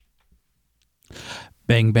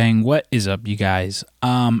Bang bang, what is up, you guys?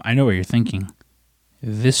 I know what you're thinking.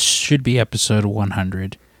 This should be episode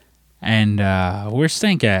 100. And where's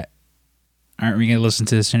Stank at? Aren't we going to listen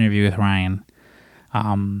to this interview with Ryan?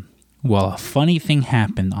 Well, a funny thing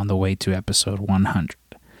happened on the way to episode 100.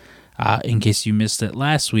 In case you missed it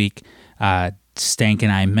last week, Stank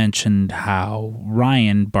and I mentioned how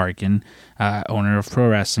Ryan Barkin, owner of Pro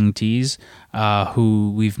Wrestling Tees,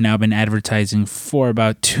 who we've now been advertising for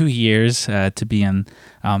about 2 years to be on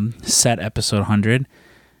set episode 100,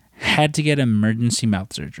 had to get emergency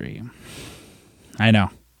mouth surgery. I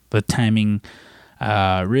know, the timing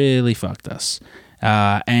really fucked us.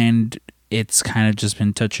 And it's kind of just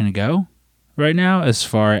been touch and go right now as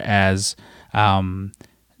far as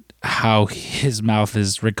how his mouth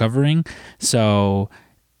is recovering. So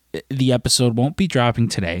the episode won't be dropping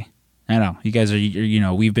today. I know you guys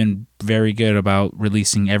are, we've been very good about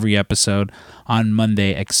releasing every episode on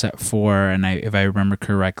Monday except for, and if I remember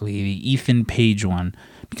correctly, the Ethan Page one,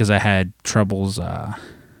 because I had troubles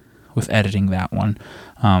with editing that one.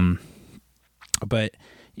 But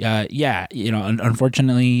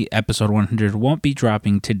unfortunately, episode 100 won't be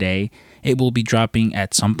dropping today. It will be dropping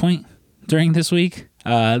at some point during this week.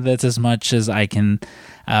 That's as much as I can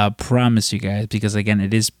promise you guys, because again,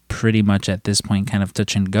 it is pretty much at this point kind of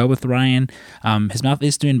touch and go with Ryan. His mouth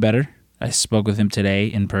is doing better. I spoke with him today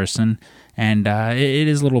in person, and it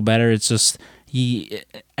is a little better. It's just he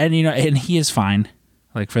is fine.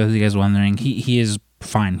 Like, for you guys wondering, he is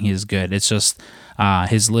fine. He is good. It's just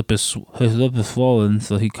his lip is swollen,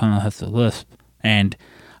 so he kind of has to lisp, and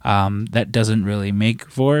that doesn't really make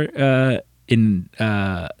for in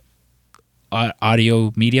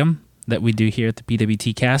audio medium that we do here at the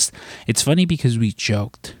PWT Cast. It's funny because we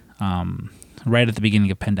joked right at the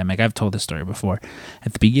beginning of the pandemic. I've told this story before.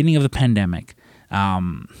 At the beginning of the pandemic,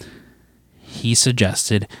 he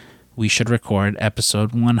suggested we should record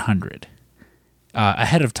episode 100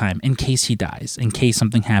 ahead of time in case he dies, in case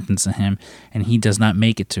something happens to him and he does not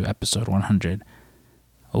make it to episode 100.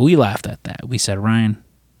 We laughed at that. We said, Ryan,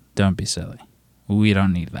 don't be silly. We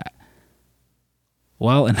don't need that.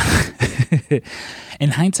 Well, in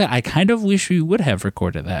hindsight, I kind of wish we would have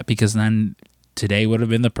recorded that, because then today would have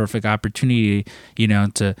been the perfect opportunity,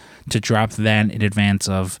 to drop that in advance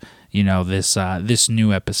of, this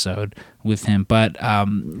new episode with him. But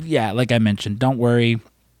like I mentioned, don't worry.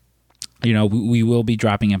 We will be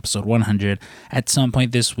dropping episode 100 at some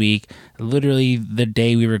point this week. Literally the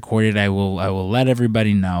day we recorded, I will let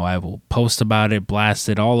everybody know. I will post about it, blast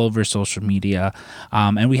it all over social media.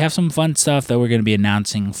 And we have some fun stuff that we're going to be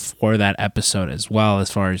announcing for that episode as well,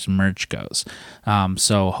 as far as merch goes.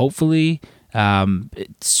 So hopefully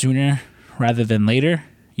sooner rather than later.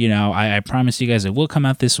 I promise you guys it will come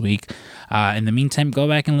out this week. In the meantime, go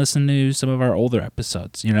back and listen to some of our older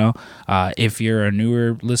episodes. If you're a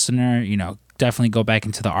newer listener, definitely go back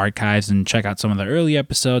into the archives and check out some of the early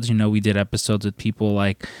episodes. We did episodes with people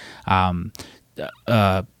like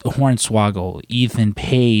Hornswoggle, Ethan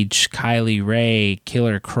Page, Kylie Ray,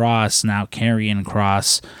 Killer Cross, now Karrion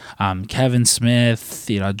Kross, Kevin Smith,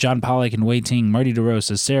 John Pollock and Wai Ting, Marty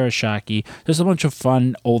DeRosa, Sarah Shockey. There's a bunch of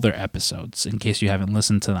fun older episodes in case you haven't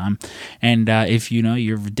listened to them. And if you're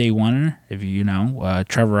a day oneer, if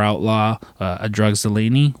Trevor Outlaw, a Drugs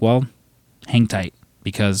Delaney, well, hang tight,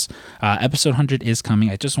 because episode 100 is coming.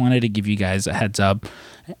 I just wanted to give you guys a heads up.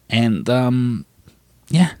 And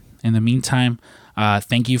in the meantime,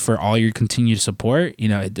 thank you for all your continued support.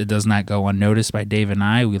 It does not go unnoticed by Dave and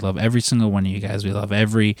I. We love every single one of you guys. We love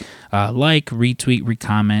every like, retweet,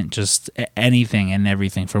 recomment, just anything and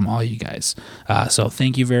everything from all you guys. So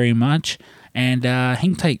thank you very much, and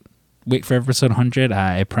hang tight. Wait for episode 100.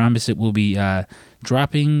 I promise it will be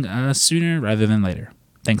dropping sooner rather than later.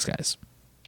 Thanks, guys.